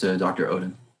this first to Dr.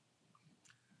 Oden.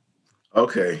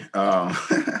 Okay. I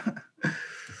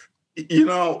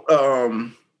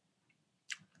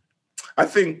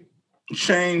think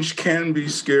change can be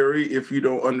scary if you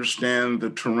don't understand the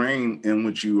terrain in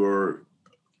which you are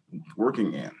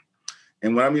working in.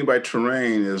 And what I mean by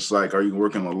terrain is are you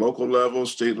working on a local level,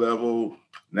 state level,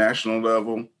 national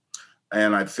level?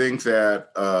 And I think that,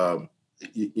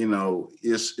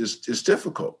 it's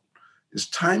difficult. It's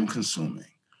time consuming.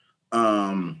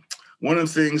 One of the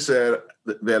things that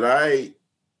I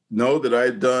know that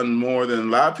I've done more than a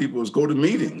lot of people is go to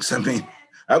meetings. I mean,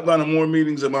 I've gone to more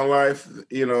meetings in my life,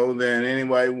 than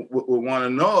anybody would want to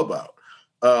know about.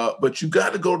 But you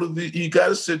got to you got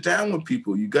to sit down with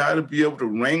people. You got to be able to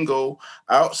wrangle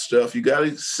out stuff. You got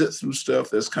to sit through stuff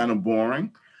that's kind of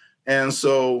boring. And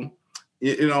so,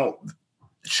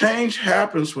 change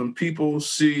happens when people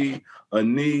see a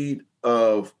need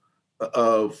of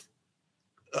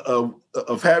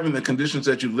having the conditions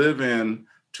that you live in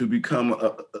to become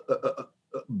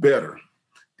better.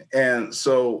 And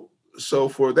so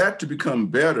for that to become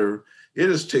better, it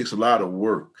just takes a lot of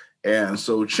work. And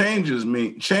so change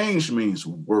means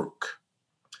work.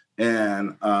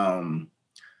 And I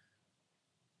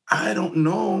don't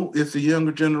know if the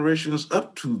younger generation is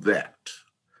up to that,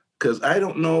 because I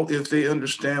don't know if they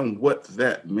understand what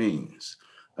that means.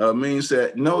 It means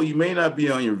that, no, you may not be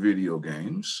on your video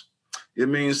games. It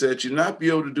means that you're not be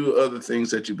able to do other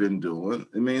things that you've been doing.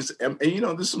 It means,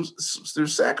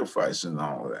 there's sacrifice in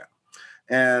all of that.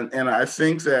 And I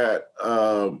think that,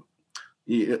 let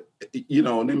me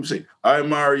say, I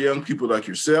admire young people like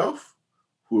yourself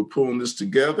who are pulling this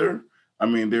together. I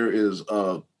mean, there is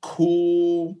a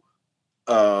cool,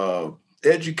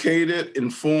 educated,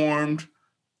 informed,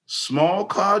 small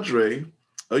cadre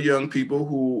of young people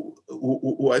who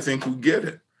I think who get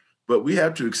it. But we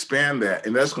have to expand that,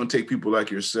 and that's going to take people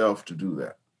like yourself to do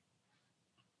that.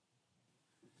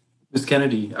 Ms.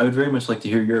 Kennedy, I would very much like to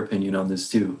hear your opinion on this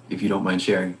too, if you don't mind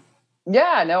sharing.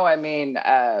 Yeah, no, I mean,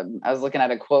 I was looking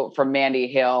at a quote from Mandy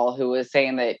Hale, who was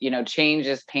saying that, change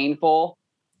is painful,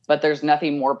 but there's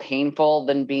nothing more painful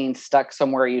than being stuck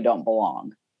somewhere you don't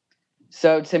belong.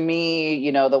 So to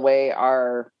me, the way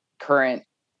our current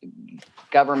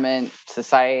government,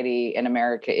 society in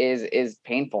America is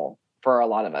painful for a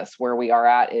lot of us. Where we are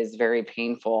at is very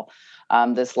painful.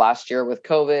 This last year with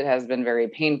COVID has been very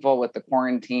painful with the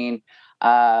quarantine.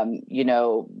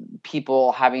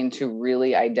 People having to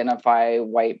really identify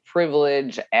white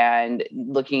privilege and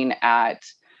looking at,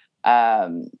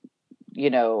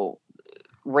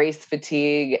 race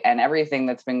fatigue and everything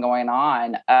that's been going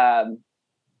on.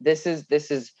 This is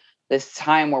this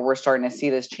time where we're starting to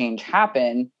see this change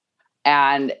happen.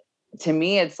 And to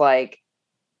me, it's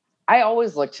I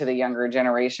always look to the younger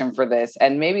generation for this.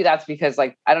 And maybe that's because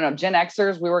I don't know, Gen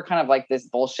Xers, we were kind of this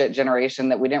bullshit generation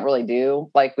that we didn't really do.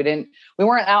 We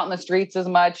weren't out in the streets as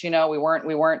much, we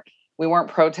weren't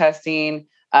protesting,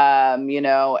 and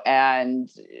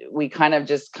we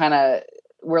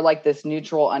we're this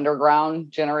neutral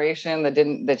underground generation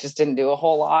that just didn't do a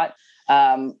whole lot.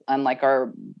 Unlike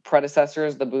our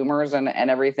predecessors, the boomers and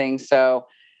everything. So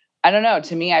I don't know,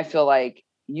 to me, I feel like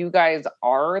you guys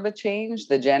are the change,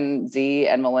 the Gen Z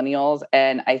and millennials.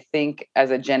 And I think as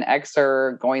a Gen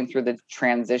Xer going through the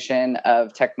transition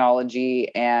of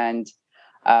technology and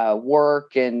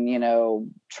work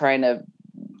and, trying to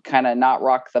kind of not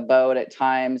rock the boat at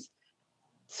times.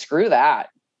 Screw that.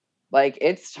 Like,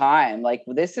 it's time. Like,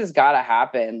 this has got to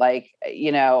happen. Like,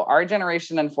 our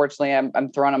generation, unfortunately,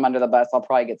 I'm throwing them under the bus. I'll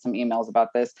probably get some emails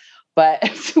about this, but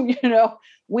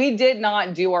we did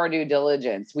not do our due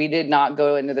diligence. We did not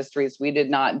go into the streets. We did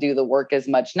not do the work as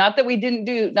much. Not that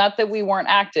we weren't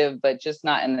active, but just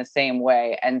not in the same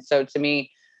way. And so to me,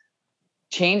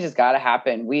 change has got to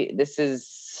happen.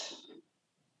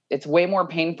 It's way more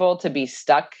painful to be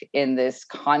stuck in this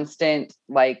constant,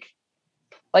 like,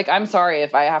 I'm sorry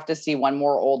if I have to see one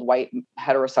more old white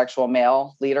heterosexual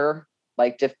male leader,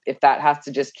 like if that has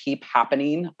to just keep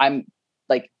happening, I'm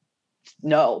like,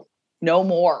 no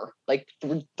more, like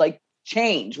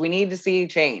change. We need to see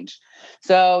change.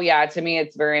 So yeah, to me,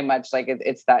 it's very much like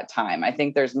it's that time. I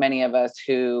think there's many of us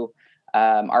who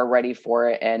are ready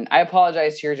for it. And I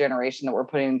apologize to your generation that we're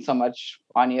putting so much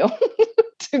on you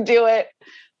to do it,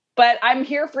 but I'm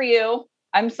here for you.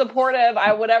 I'm supportive.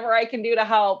 Whatever I can do to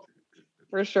help.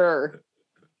 For sure.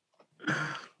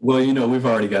 Well, we've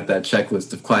already got that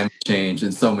checklist of climate change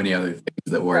and so many other things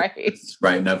that we're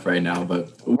writing up right now.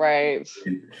 But right.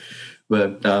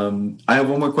 But I have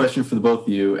one more question for the both of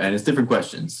you, and it's different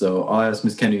questions. So I'll ask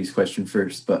Ms. Kennedy's question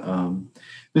first. But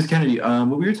Ms. Kennedy,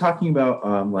 we were talking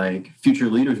about like future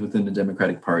leaders within the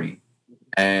Democratic Party,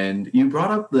 and you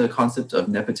brought up the concept of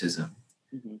nepotism.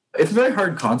 Mm-hmm. It's a very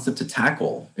hard concept to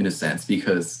tackle in a sense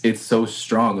because it's so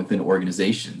strong within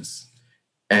organizations.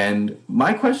 And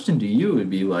my question to you would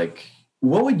be like,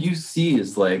 what would you see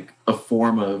as like a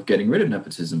form of getting rid of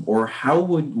nepotism, or how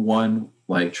would one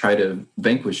like try to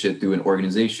vanquish it through an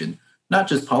organization, not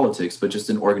just politics, but just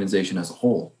an organization as a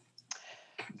whole?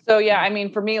 So, yeah, I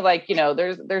mean, for me, like,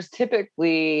 there's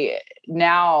typically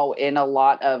now in a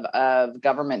lot of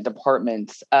government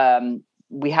departments,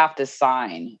 we have to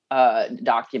sign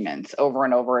documents over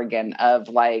and over again of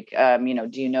like,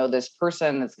 do you know this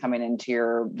person that's coming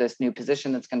into this new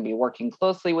position that's going to be working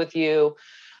closely with you?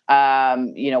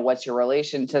 What's your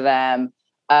relation to them?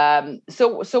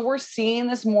 So we're seeing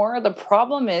this more. The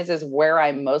problem is where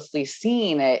I'm mostly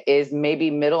seeing it is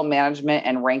maybe middle management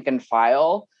and rank and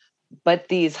file, but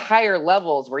these higher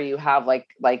levels where you have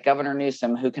like Governor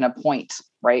Newsom, who can appoint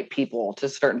people to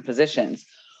certain positions.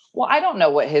 Well, I don't know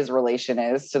what his relation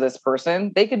is to this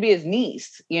person. They could be his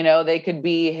niece, they could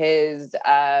be his,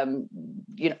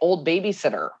 old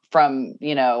babysitter from,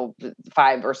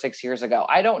 5 or 6 years ago.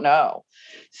 I don't know.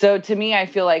 So to me, I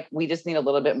feel like we just need a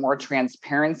little bit more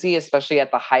transparency, especially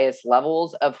at the highest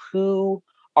levels, of who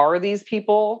are these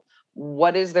people?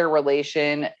 What is their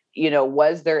relation?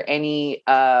 Was there any,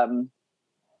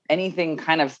 anything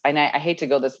kind of, and I hate to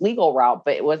go this legal route,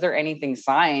 but was there anything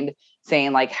signed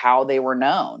saying like how they were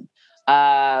known?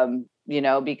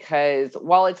 Because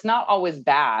while it's not always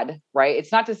bad, right?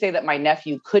 It's not to say that my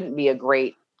nephew couldn't be a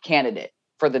great candidate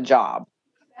for the job,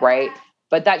 right?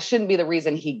 But that shouldn't be the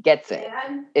reason he gets it,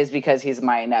 is because he's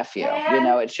my nephew.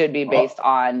 It should be based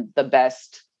on the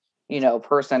best,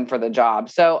 person for the job.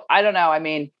 So I don't know. I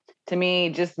mean, to me,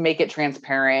 just make it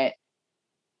transparent.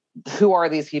 Who are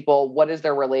these people? What is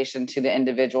their relation to the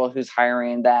individual who's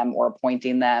hiring them or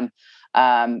appointing them?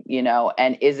 And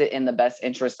is it in the best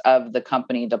interest of the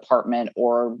company, department,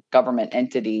 or government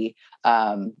entity,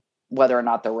 whether or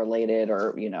not they're related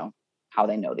or, how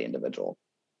they know the individual?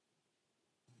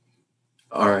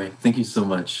 All right. Thank you so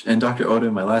much. And Dr.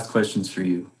 Odom, my last question's for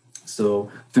you.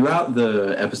 So throughout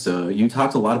the episode, you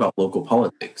talked a lot about local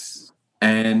politics.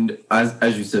 And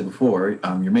as you said before,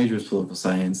 your major is political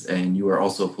science, and you are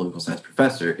also a political science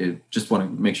professor. Just want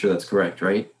to make sure that's correct,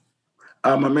 right?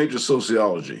 My major is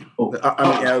sociology.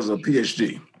 As a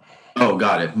PhD. Oh,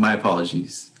 got it. My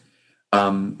apologies.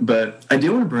 But I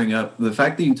do want to bring up the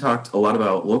fact that you talked a lot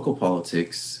about local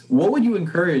politics. What would you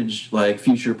encourage like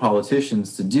future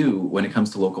politicians to do when it comes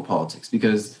to local politics?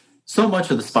 Because so much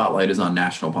of the spotlight is on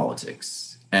national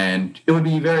politics. And it would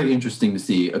be very interesting to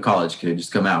see a college kid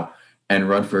just come out and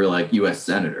run for like U.S.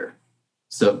 senator.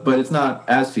 So, but it's not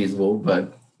as feasible.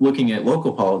 But looking at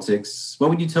local politics, what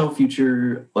would you tell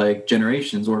future like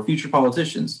generations or future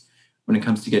politicians when it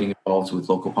comes to getting involved with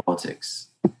local politics?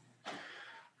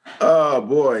 Oh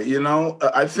boy,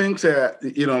 I think that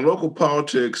local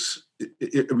politics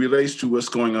it relates to what's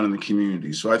going on in the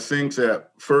community. So I think that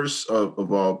first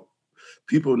of all,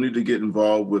 people need to get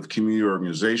involved with community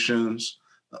organizations,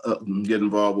 get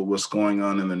involved with what's going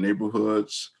on in the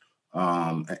neighborhoods.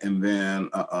 And then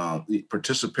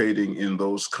participating in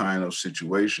those kind of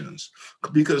situations,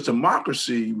 because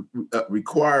democracy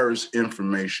requires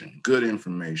information, good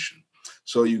information.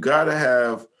 So you got to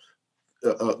have,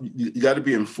 you got to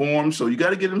be informed. So you got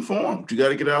to get informed. You got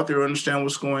to get out there and understand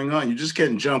what's going on. You just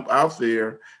can't jump out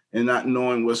there and not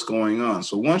knowing what's going on.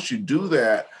 So once you do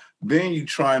that, then you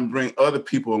try and bring other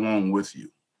people along with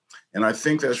you. And I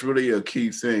think that's really a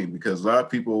key thing, because a lot of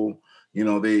people,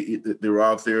 they're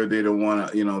out there, they don't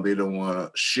want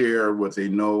to share what they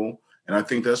know. And I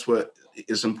think that's what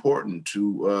is important,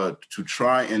 to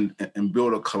try and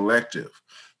build a collective.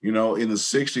 In the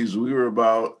 60s, we were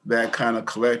about that kind of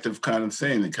collective kind of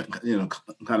thing,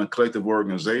 kind of collective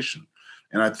organization.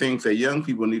 And I think that young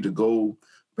people need to go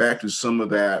back to some of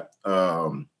that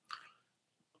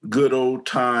good old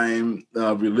time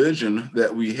religion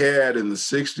that we had in the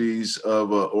 60s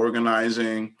of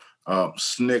organizing,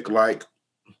 SNCC-like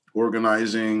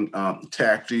organizing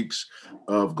tactics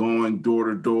of going door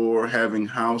to door, having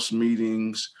house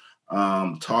meetings,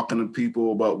 talking to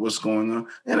people about what's going on.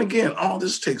 And again, all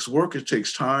this takes work, it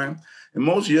takes time. And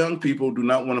most young people do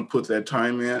not want to put that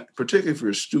time in, particularly if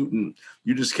you're a student.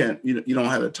 You just can't, you don't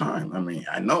have the time. I mean,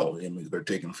 they're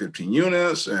taking 15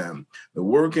 units and they're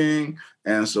working.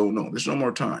 And so, no, there's no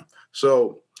more time.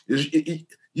 So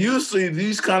usually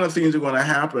these kind of things are going to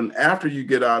happen after you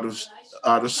get out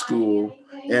of school.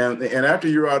 And after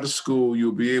you're out of school,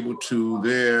 you'll be able to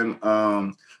then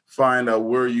find out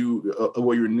where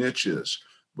your niche is.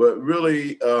 But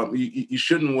really, you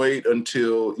shouldn't wait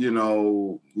until,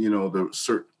 the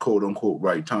certain quote unquote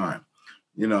right time.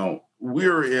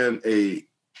 We're in a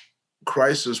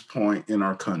crisis point in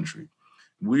our country.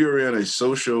 We are in a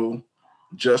social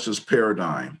justice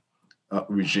paradigm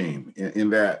regime in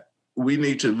that we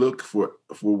need to look for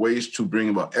ways to bring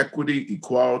about equity,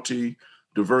 equality,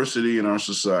 diversity in our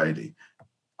society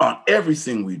on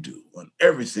everything we do.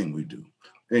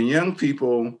 And young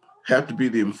people have to be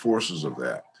the enforcers of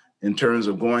that, in terms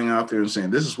of going out there and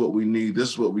saying, this is what we need, this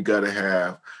is what we got to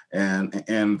have. And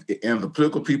the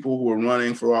political people who are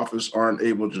running for office aren't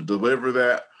able to deliver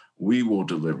that, we will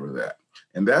deliver that.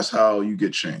 And that's how you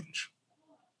get change.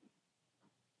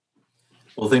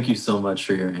 Well, thank you so much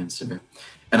for your answer.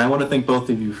 And I want to thank both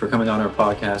of you for coming on our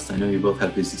podcast. I know you both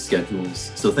have busy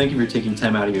schedules. So thank you for taking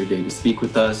time out of your day to speak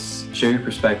with us, share your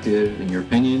perspective and your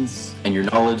opinions and your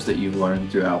knowledge that you've learned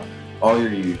throughout all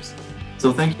your years.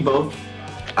 So thank you both.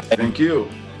 Thank you.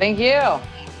 Thank you.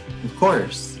 Of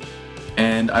course.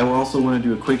 And I also want to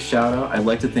do a quick shout out. I'd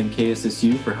like to thank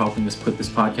KSSU for helping us put this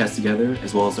podcast together,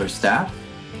 as well as our staff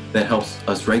that helps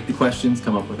us write the questions,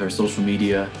 come up with our social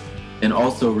media, and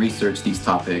also research these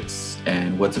topics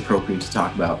and what's appropriate to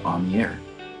talk about on the air.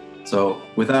 So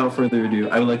without further ado,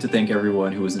 I would like to thank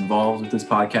everyone who was involved with this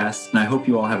podcast, and I hope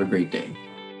you all have a great day.